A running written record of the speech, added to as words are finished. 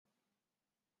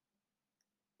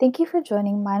Thank you for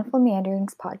joining Mindful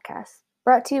Meanderings podcast,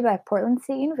 brought to you by Portland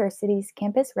State University's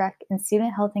Campus Rec and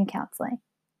Student Health and Counseling.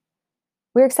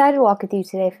 We're excited to walk with you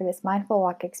today for this mindful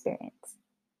walk experience.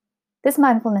 This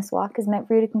mindfulness walk is meant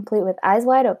for you to complete with eyes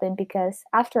wide open because,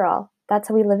 after all, that's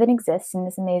how we live and exist in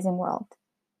this amazing world.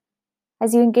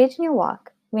 As you engage in your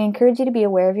walk, we encourage you to be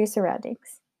aware of your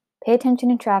surroundings. Pay attention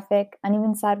to traffic,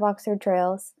 uneven sidewalks or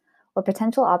trails, or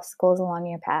potential obstacles along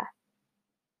your path.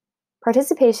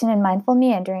 Participation in mindful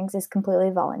meanderings is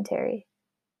completely voluntary.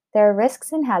 There are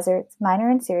risks and hazards, minor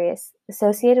and serious,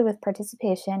 associated with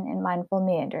participation in mindful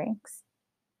meanderings.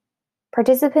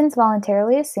 Participants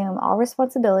voluntarily assume all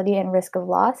responsibility and risk of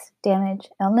loss, damage,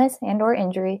 illness, and/or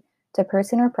injury to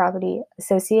person or property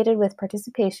associated with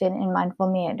participation in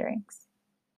mindful meanderings.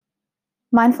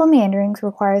 Mindful meanderings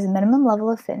requires a minimum level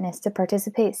of fitness to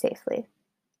participate safely.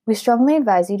 We strongly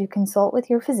advise you to consult with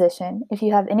your physician if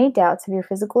you have any doubts of your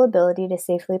physical ability to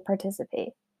safely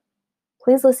participate.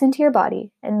 Please listen to your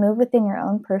body and move within your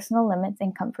own personal limits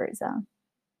and comfort zone.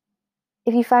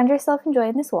 If you find yourself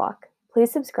enjoying this walk,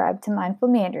 please subscribe to Mindful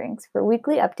Meanderings for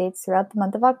weekly updates throughout the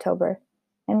month of October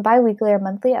and bi-weekly or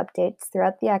monthly updates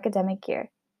throughout the academic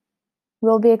year. We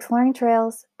will be exploring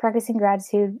trails, practicing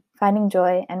gratitude, finding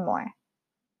joy, and more.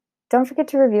 Don't forget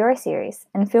to review our series,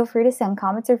 and feel free to send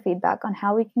comments or feedback on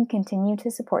how we can continue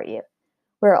to support you.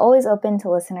 We're always open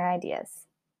to listener ideas.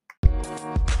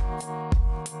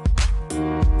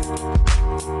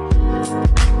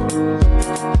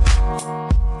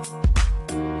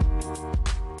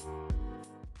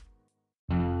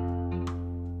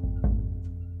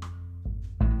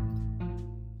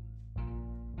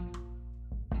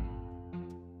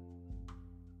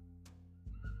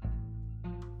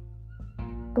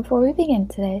 Before we begin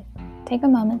today, take a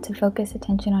moment to focus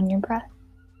attention on your breath.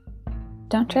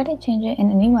 Don't try to change it in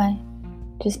any way,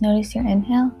 just notice your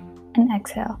inhale and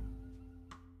exhale.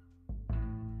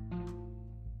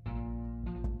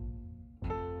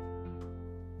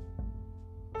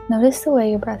 Notice the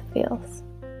way your breath feels.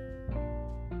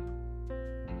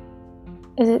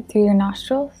 Is it through your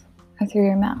nostrils or through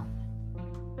your mouth?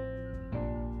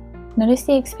 Notice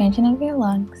the expansion of your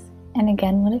lungs and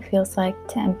again what it feels like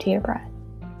to empty your breath.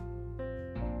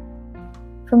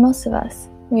 For most of us,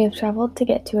 we have traveled to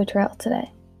get to a trail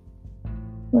today.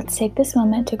 Let's take this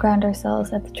moment to ground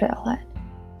ourselves at the trailhead.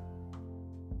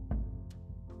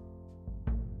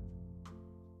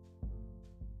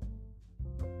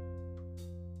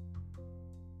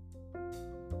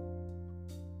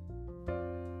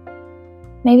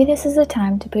 Maybe this is the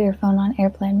time to put your phone on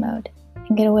airplane mode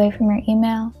and get away from your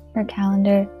email, your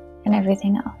calendar, and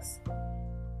everything else.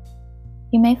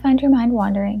 You may find your mind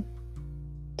wandering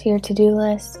to your to-do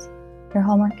list, your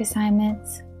homework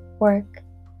assignments, work.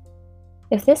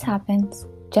 If this happens,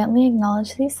 gently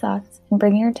acknowledge these thoughts and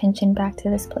bring your attention back to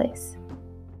this place.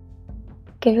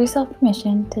 Give yourself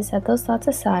permission to set those thoughts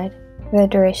aside for the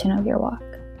duration of your walk.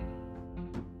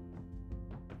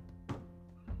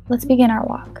 Let's begin our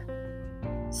walk.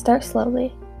 Start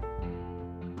slowly.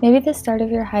 Maybe the start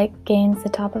of your hike gains the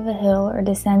top of a hill or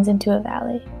descends into a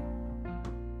valley.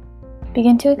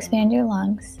 Begin to expand your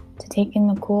lungs to take in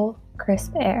the cool,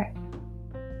 crisp air.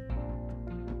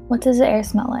 What does the air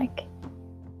smell like?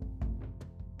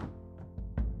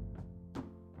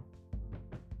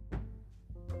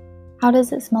 How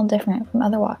does it smell different from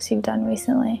other walks you've done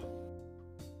recently?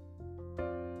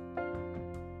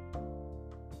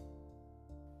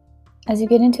 As you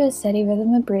get into a steady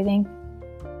rhythm of breathing,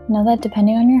 know that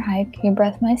depending on your hike, your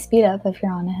breath might speed up if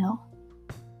you're on a hill.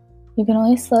 You can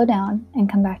always slow down and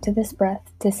come back to this breath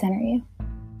to center you.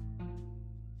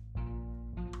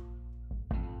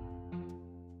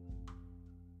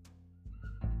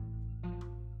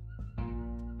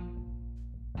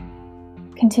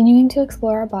 Continuing to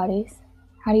explore our bodies,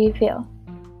 how do you feel?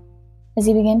 As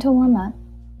you begin to warm up,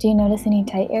 do you notice any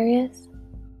tight areas?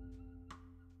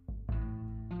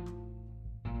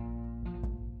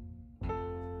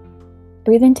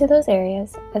 Breathe into those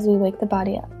areas as we wake the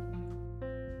body up.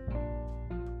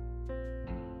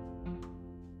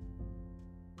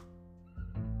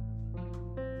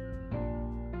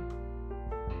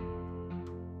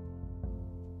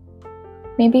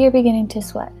 Maybe you're beginning to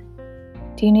sweat.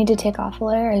 Do you need to take off a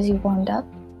layer as you've warmed up?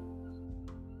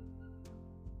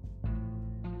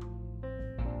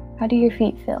 How do your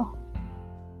feet feel?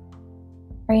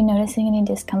 Are you noticing any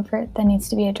discomfort that needs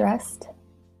to be addressed?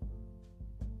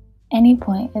 Any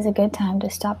point is a good time to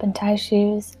stop and tie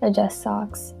shoes, adjust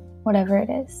socks, whatever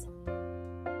it is.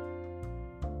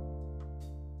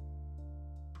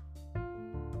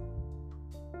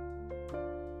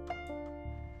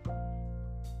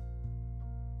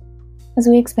 As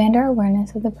we expand our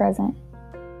awareness of the present,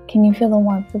 Can you feel the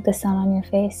warmth of the sun on your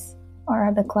face, or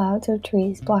are the clouds or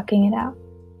trees blocking it out?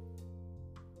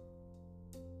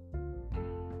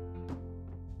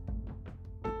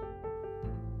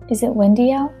 Is it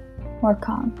windy out or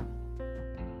calm?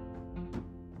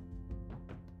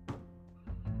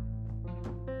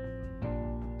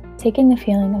 Take in the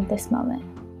feeling of this moment.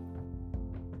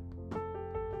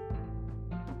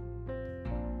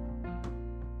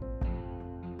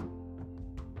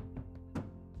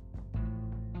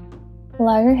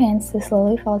 Allow your hands to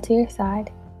slowly fall to your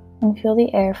side and feel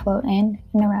the air flow in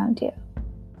and around you.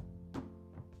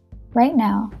 Right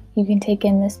now, you can take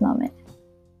in this moment.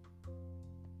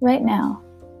 Right now,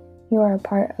 you are a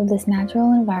part of this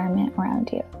natural environment around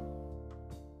you.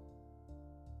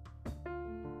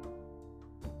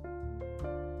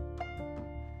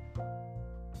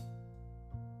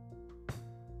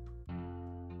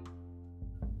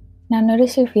 Now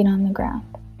notice your feet on the ground.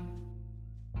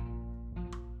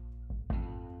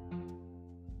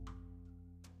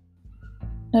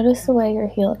 Notice the way your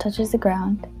heel touches the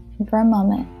ground, and for a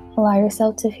moment, allow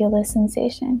yourself to feel this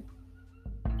sensation.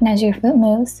 And as your foot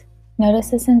moves,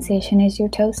 notice the sensation as your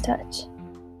toes touch,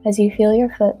 as you feel your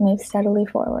foot move steadily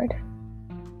forward.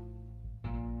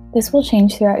 This will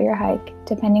change throughout your hike,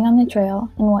 depending on the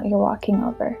trail and what you're walking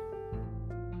over.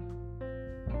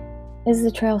 Is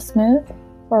the trail smooth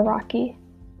or rocky?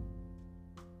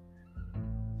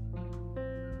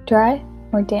 Dry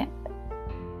or damp?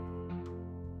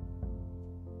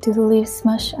 Do the leaves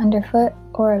smush underfoot,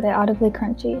 or are they audibly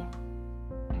crunchy?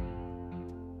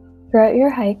 Throughout your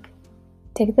hike,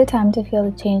 take the time to feel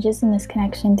the changes in this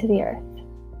connection to the earth.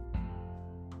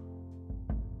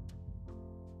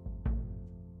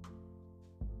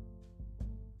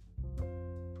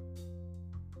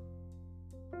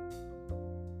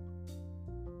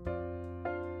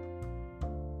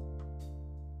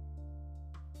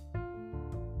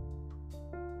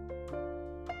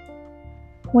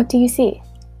 What do you see?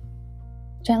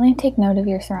 Gently take note of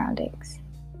your surroundings.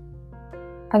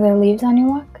 Are there leaves on your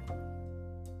walk?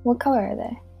 What color are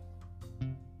they?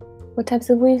 What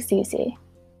types of leaves do you see?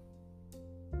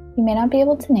 You may not be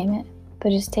able to name it,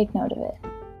 but just take note of it.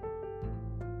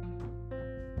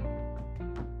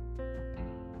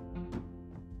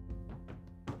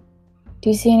 Do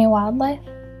you see any wildlife?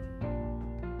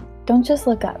 Don't just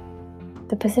look up.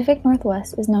 The Pacific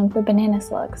Northwest is known for banana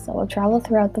slugs that will travel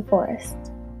throughout the forest.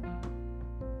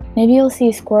 Maybe you'll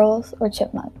see squirrels or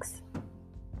chipmunks.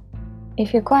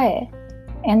 If you're quiet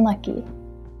and lucky,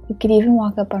 you could even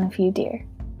walk up on a few deer.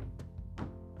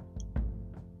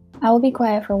 I will be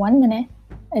quiet for 1 minute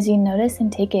as you notice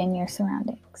and take in your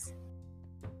surroundings.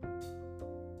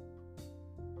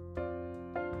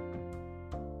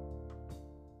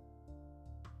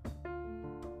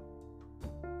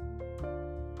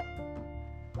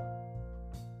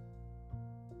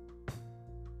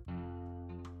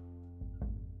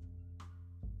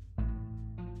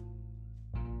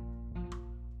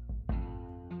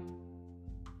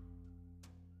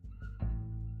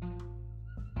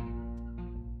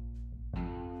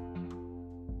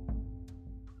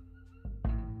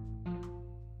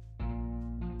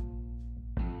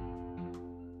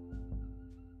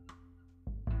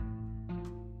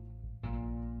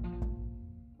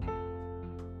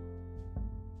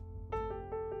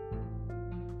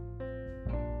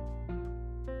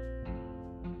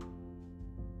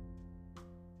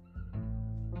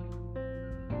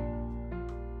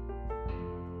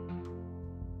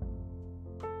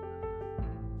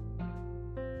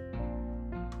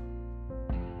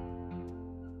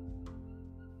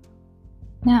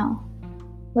 Now,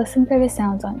 listen for the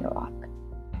sounds on your walk.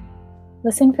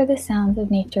 Listen for the sounds of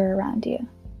nature around you.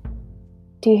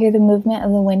 Do you hear the movement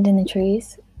of the wind in the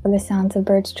trees or the sounds of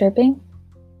birds chirping?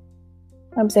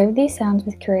 Observe these sounds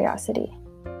with curiosity,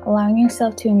 allowing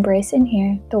yourself to embrace and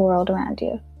hear the world around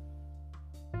you.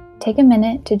 Take a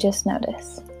minute to just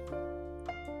notice.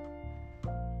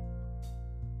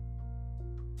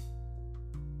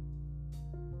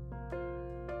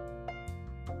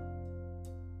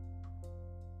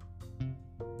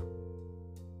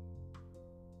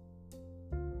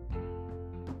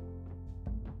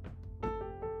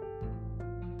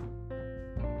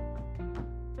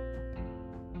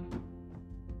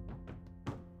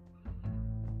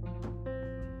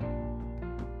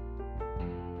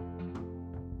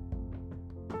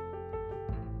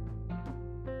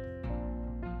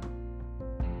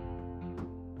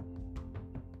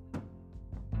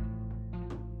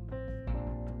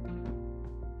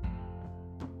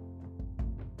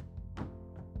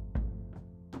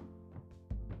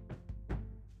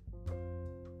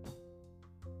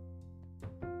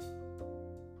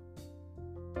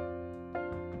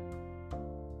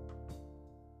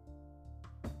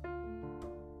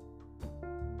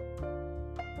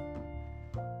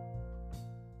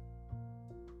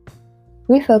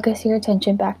 Refocus your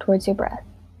attention back towards your breath,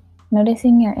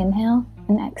 noticing your inhale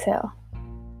and exhale.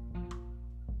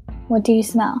 What do you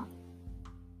smell?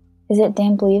 Is it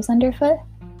damp leaves underfoot?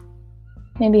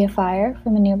 Maybe a fire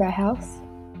from a nearby house?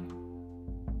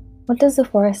 What does the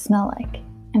forest smell like,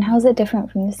 and how is it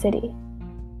different from the city?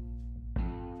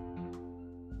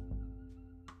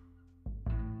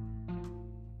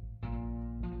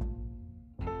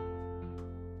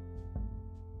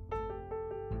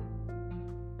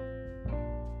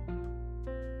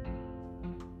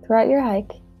 Throughout your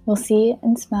hike, you'll see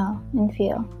and smell and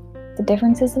feel the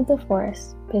differences of the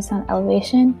forest based on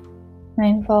elevation,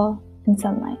 rainfall, and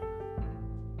sunlight.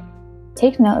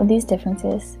 Take note of these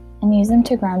differences and use them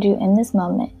to ground you in this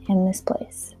moment and this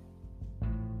place.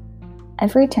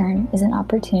 Every turn is an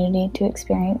opportunity to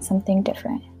experience something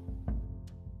different.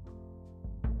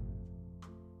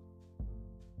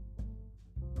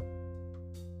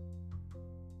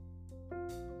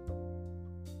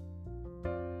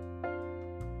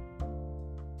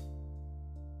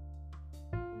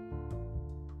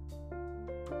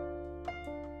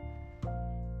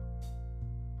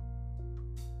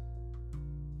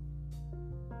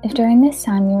 If during this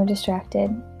time you are distracted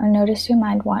or notice your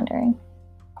mind wandering,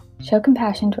 show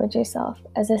compassion towards yourself,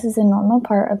 as this is a normal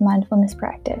part of mindfulness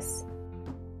practice.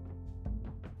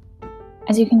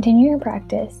 As you continue your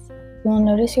practice, you will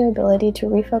notice your ability to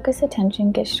refocus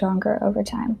attention get stronger over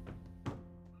time.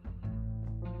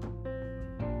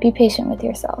 Be patient with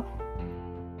yourself.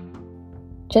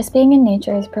 Just being in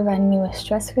nature is providing you with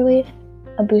stress relief,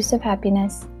 a boost of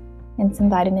happiness, and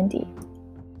some vitamin D.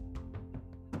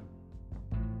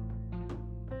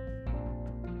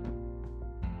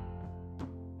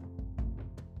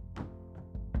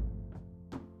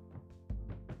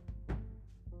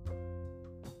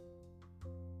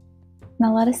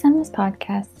 Now let us end this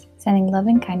podcast sending love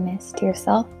and kindness to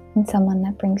yourself and someone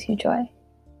that brings you joy.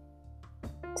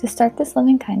 To start this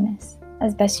loving kindness,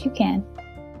 as best you can,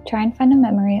 try and find a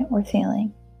memory or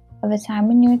feeling of a time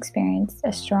when you experienced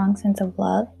a strong sense of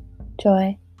love,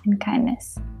 joy, and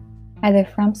kindness, either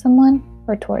from someone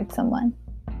or towards someone.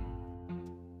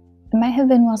 It might have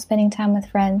been while spending time with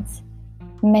friends,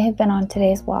 it may have been on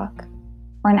today's walk,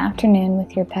 or an afternoon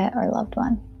with your pet or loved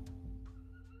one.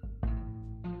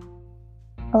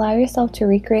 Allow yourself to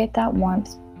recreate that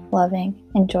warmth, loving,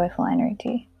 and joyful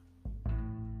energy.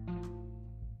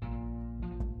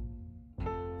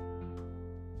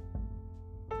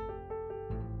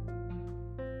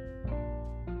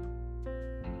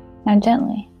 Now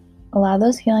gently, allow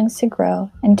those feelings to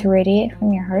grow and to radiate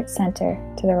from your heart center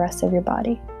to the rest of your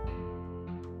body.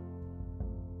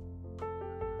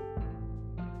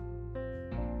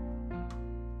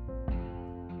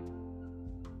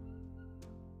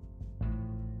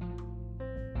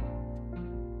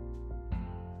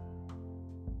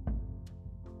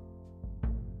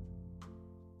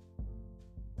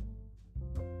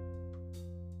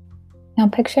 Now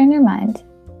picture in your mind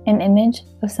an image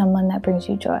of someone that brings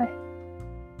you joy.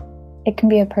 It can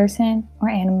be a person or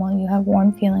animal you have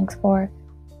warm feelings for,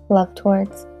 love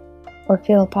towards, or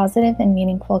feel a positive and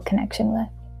meaningful connection with.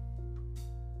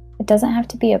 It doesn't have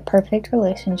to be a perfect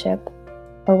relationship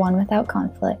or one without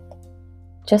conflict,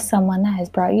 just someone that has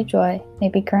brought you joy,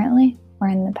 maybe currently or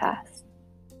in the past.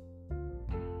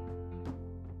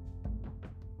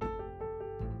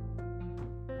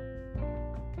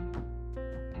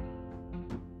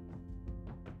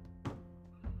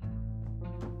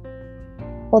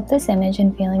 Hold this image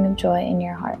and feeling of joy in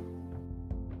your heart.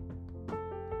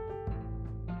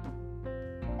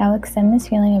 Now extend this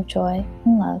feeling of joy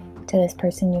and love to this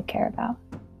person you care about.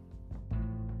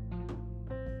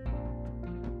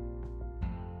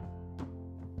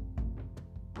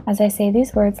 As I say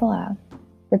these words aloud,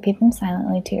 repeat them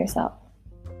silently to yourself.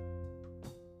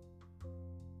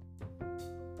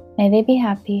 May they be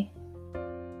happy.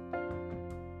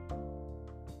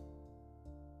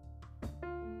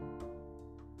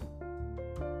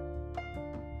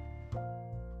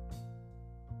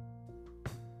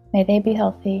 May they be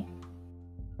healthy.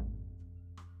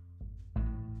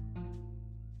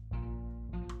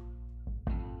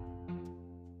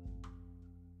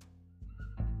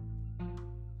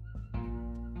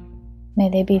 May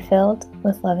they be filled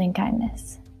with loving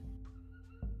kindness.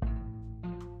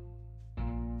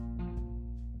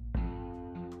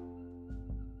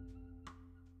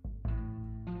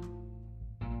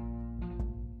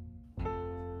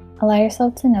 Allow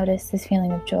yourself to notice this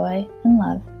feeling of joy and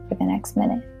love for the next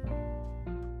minute.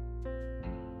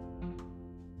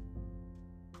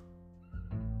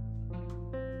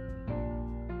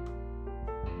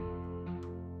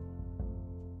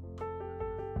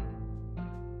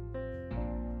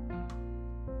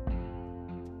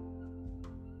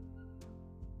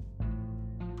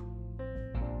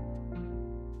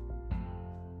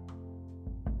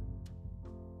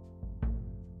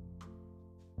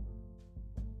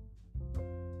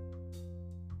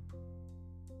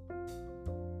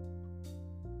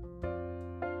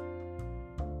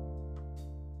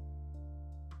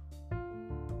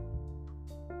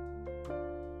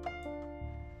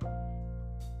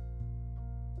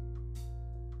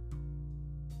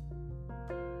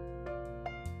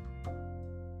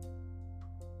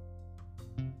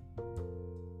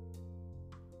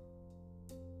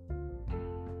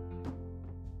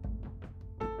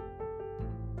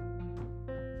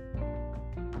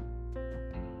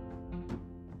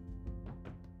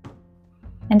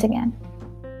 And again,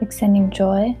 extending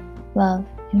joy, love,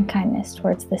 and kindness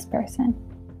towards this person.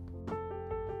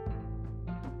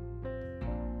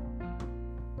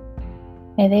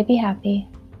 May they be happy.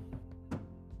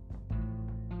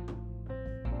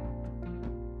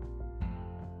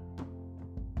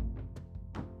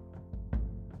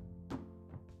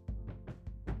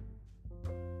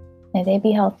 May they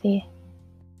be healthy.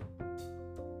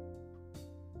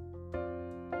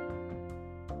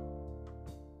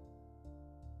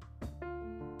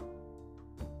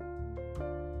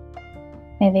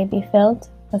 May they be filled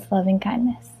with loving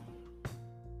kindness.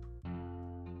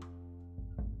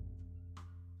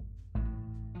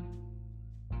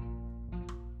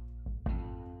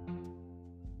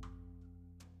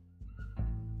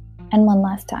 And one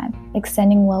last time,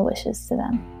 extending well wishes to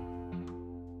them.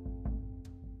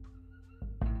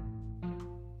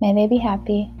 May they be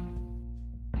happy.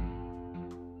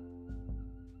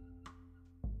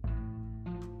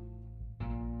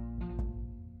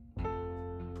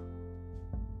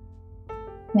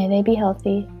 May they be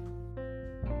healthy.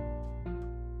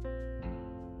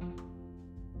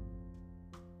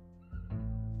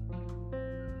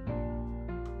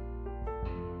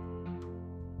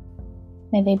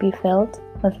 May they be filled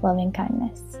with loving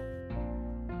kindness.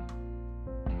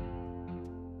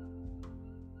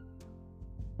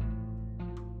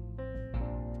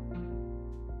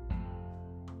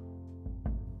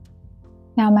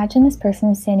 Now imagine this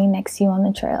person standing next to you on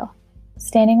the trail,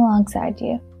 standing alongside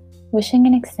you, wishing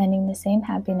and extending the same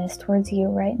happiness towards you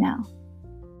right now.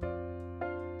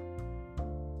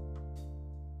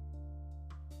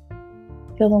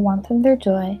 Feel the warmth of their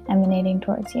joy emanating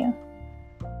towards you.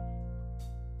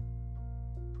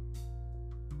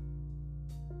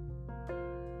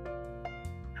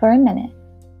 For a minute,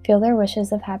 feel their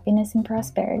wishes of happiness and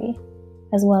prosperity,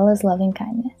 as well as loving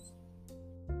kindness.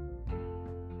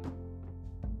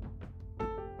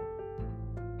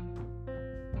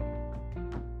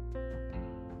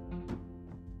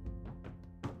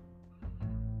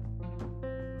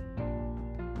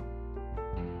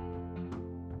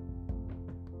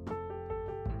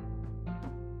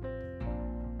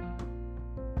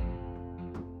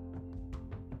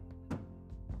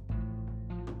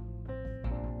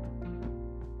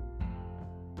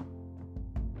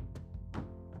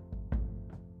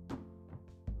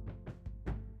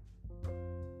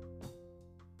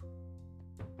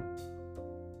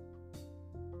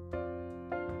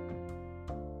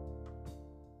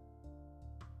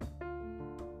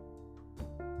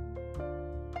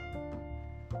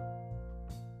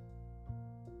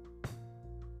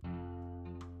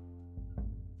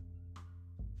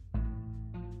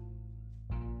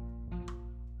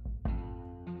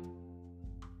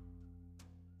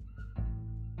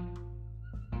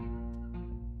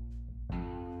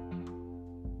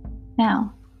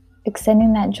 Now,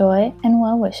 extending that joy and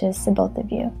well wishes to both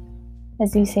of you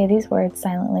as you say these words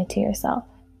silently to yourself.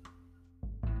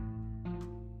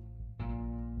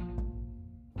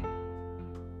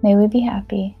 May we be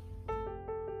happy.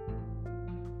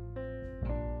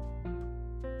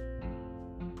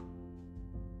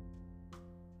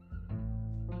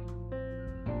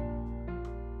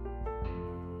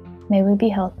 May we be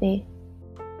healthy.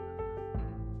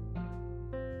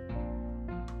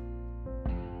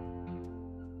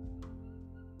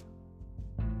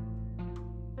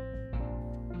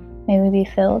 May we be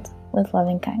filled with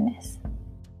loving kindness.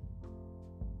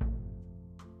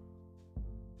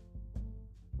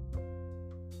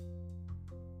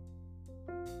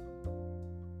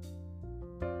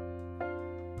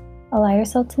 Allow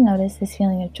yourself to notice this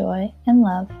feeling of joy and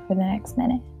love for the next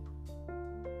minute.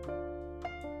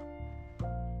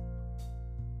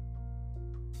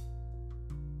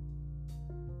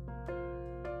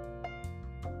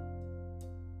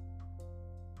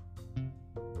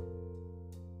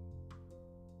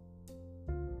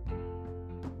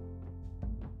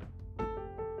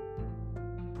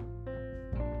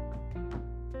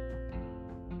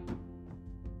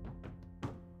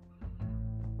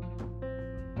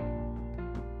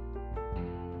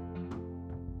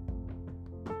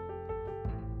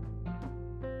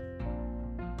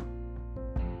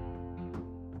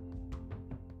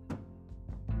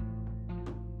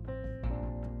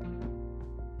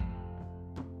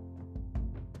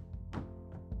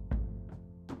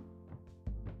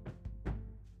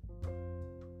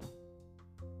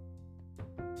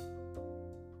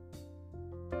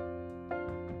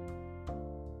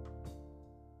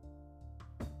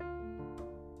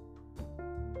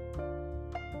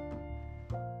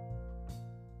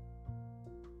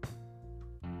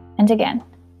 And again,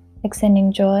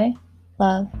 extending joy,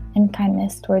 love, and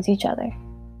kindness towards each other.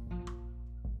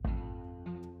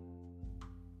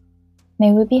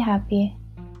 May we be happy.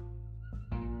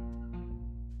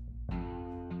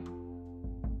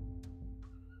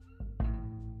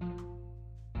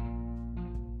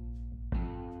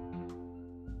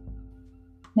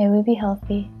 May we be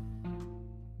healthy.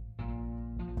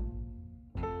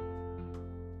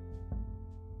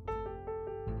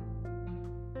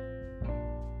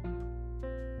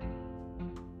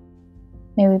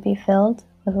 May we be filled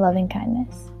with loving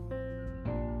kindness.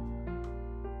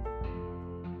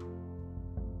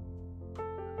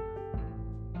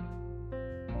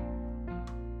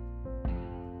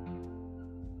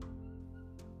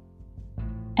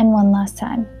 And one last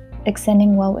time,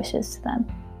 extending well wishes to them.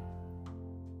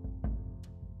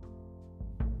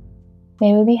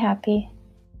 May we be happy.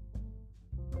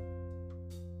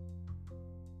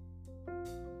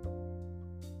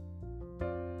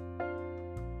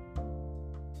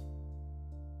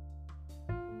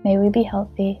 May we be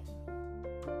healthy.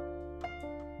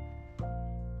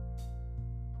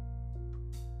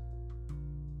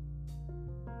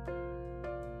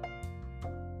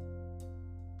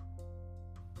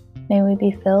 May we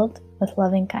be filled with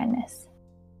loving kindness.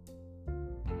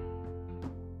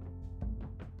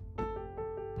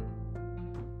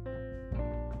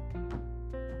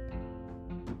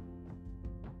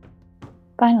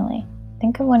 Finally,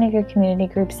 think of one of your community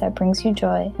groups that brings you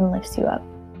joy and lifts you up.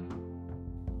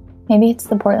 Maybe it's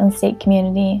the Portland State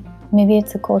community, maybe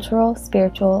it's a cultural,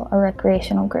 spiritual, or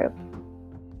recreational group.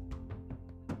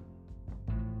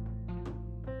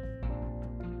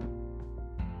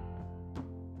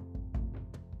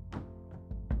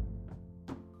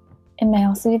 It may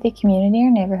also be the community or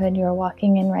neighborhood you are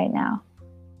walking in right now,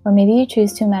 or maybe you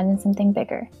choose to imagine something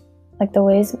bigger, like the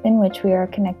ways in which we are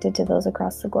connected to those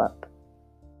across the globe.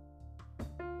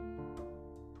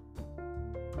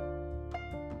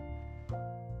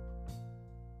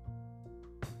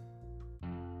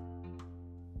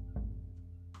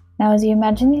 Now, as you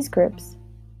imagine these groups,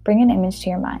 bring an image to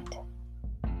your mind.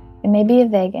 It may be a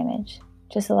vague image,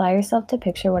 just allow yourself to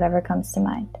picture whatever comes to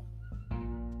mind.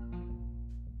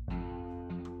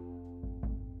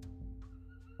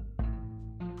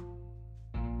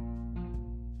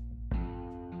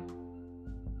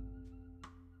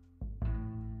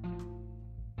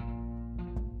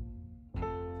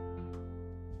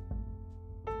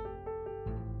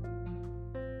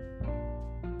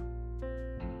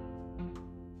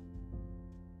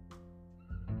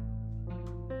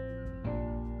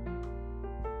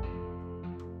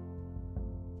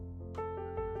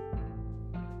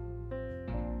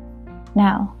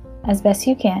 Now, as best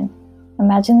you can,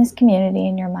 imagine this community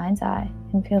in your mind's eye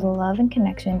and feel the love and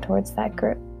connection towards that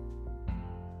group.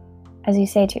 As you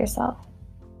say to yourself,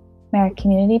 may our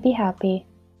community be happy.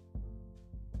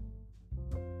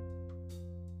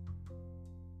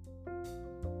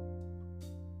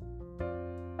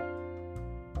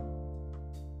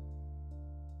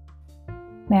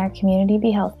 May our community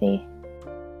be healthy.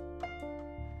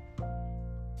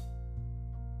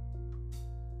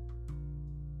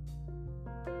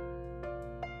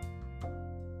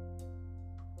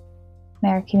 May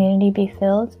our community be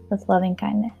filled with loving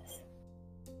kindness.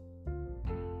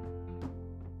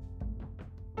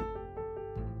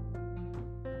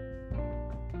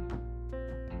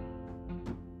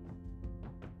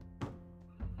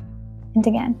 And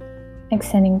again,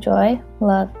 extending joy,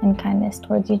 love, and kindness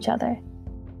towards each other.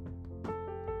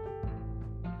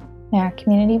 May our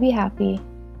community be happy.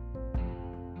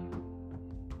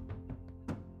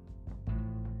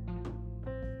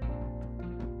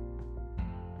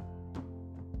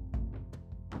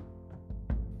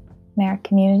 May our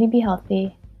community be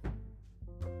healthy.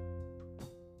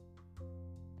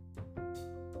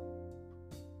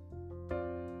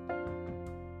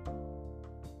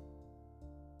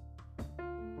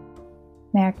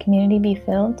 May our community be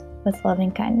filled with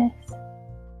loving kindness.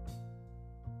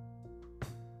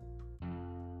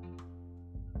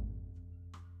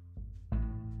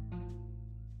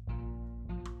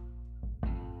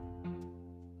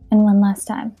 And one last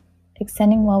time,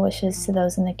 extending well wishes to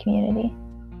those in the community.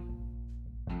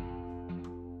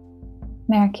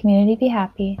 May our community be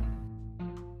happy.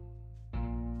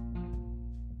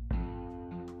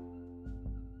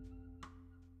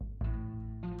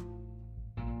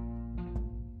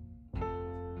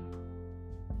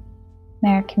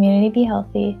 May our community be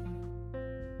healthy.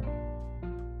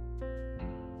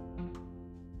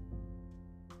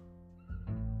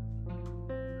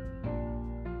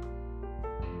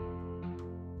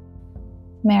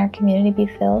 May our community be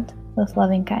filled with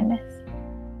loving kindness.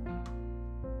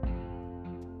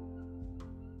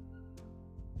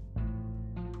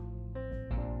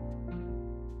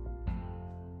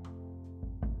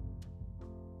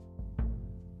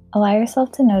 Allow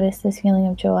yourself to notice this feeling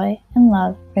of joy and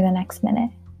love for the next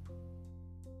minute.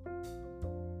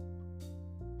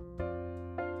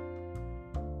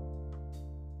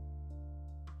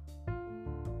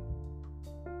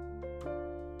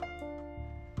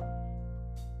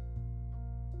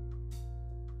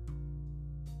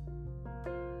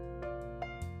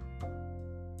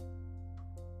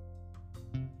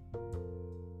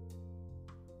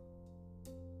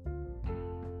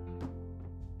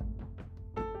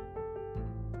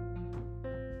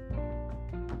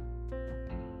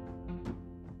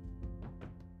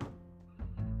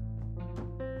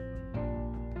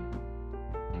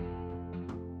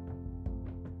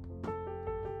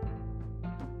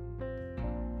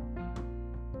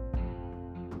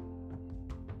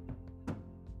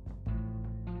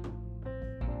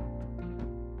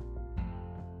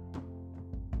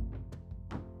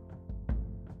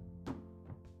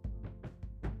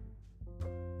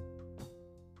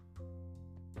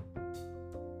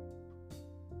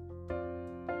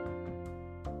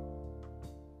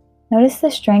 Notice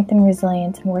the strength and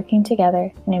resilience in working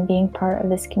together and in being part of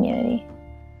this community.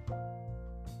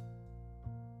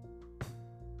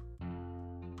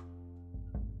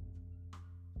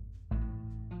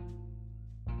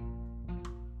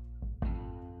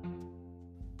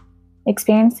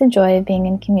 Experience the joy of being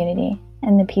in community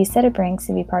and the peace that it brings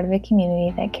to be part of a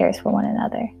community that cares for one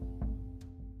another.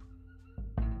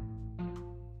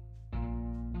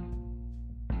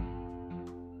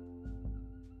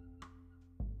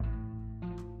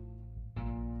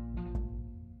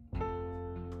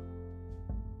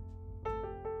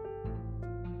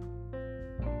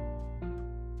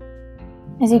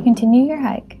 As you continue your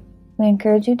hike, we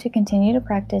encourage you to continue to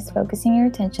practice focusing your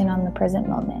attention on the present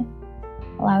moment,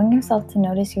 allowing yourself to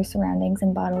notice your surroundings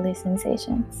and bodily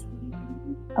sensations,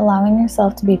 allowing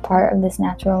yourself to be part of this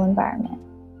natural environment.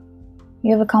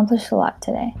 You have accomplished a lot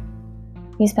today.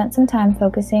 You spent some time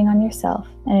focusing on yourself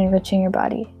and enriching your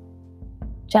body.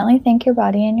 Gently thank your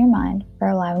body and your mind for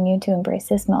allowing you to embrace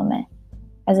this moment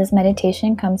as this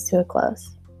meditation comes to a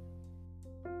close.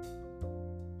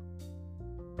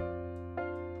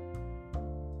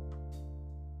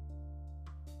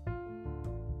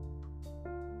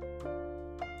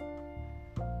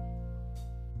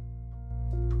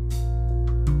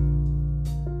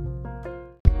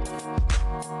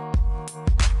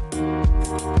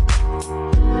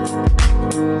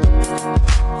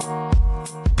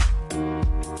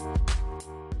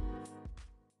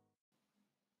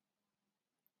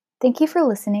 Thank you for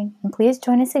listening, and please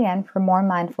join us again for more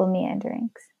mindful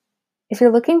meanderings. If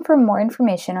you're looking for more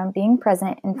information on being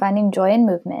present and finding joy in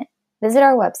movement, visit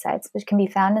our websites, which can be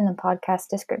found in the podcast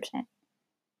description.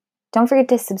 Don't forget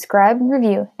to subscribe,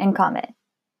 review, and comment.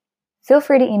 Feel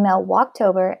free to email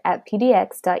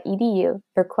walktober@pdx.edu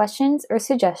for questions or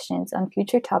suggestions on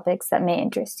future topics that may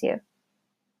interest you.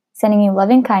 Sending you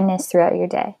loving kindness throughout your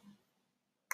day.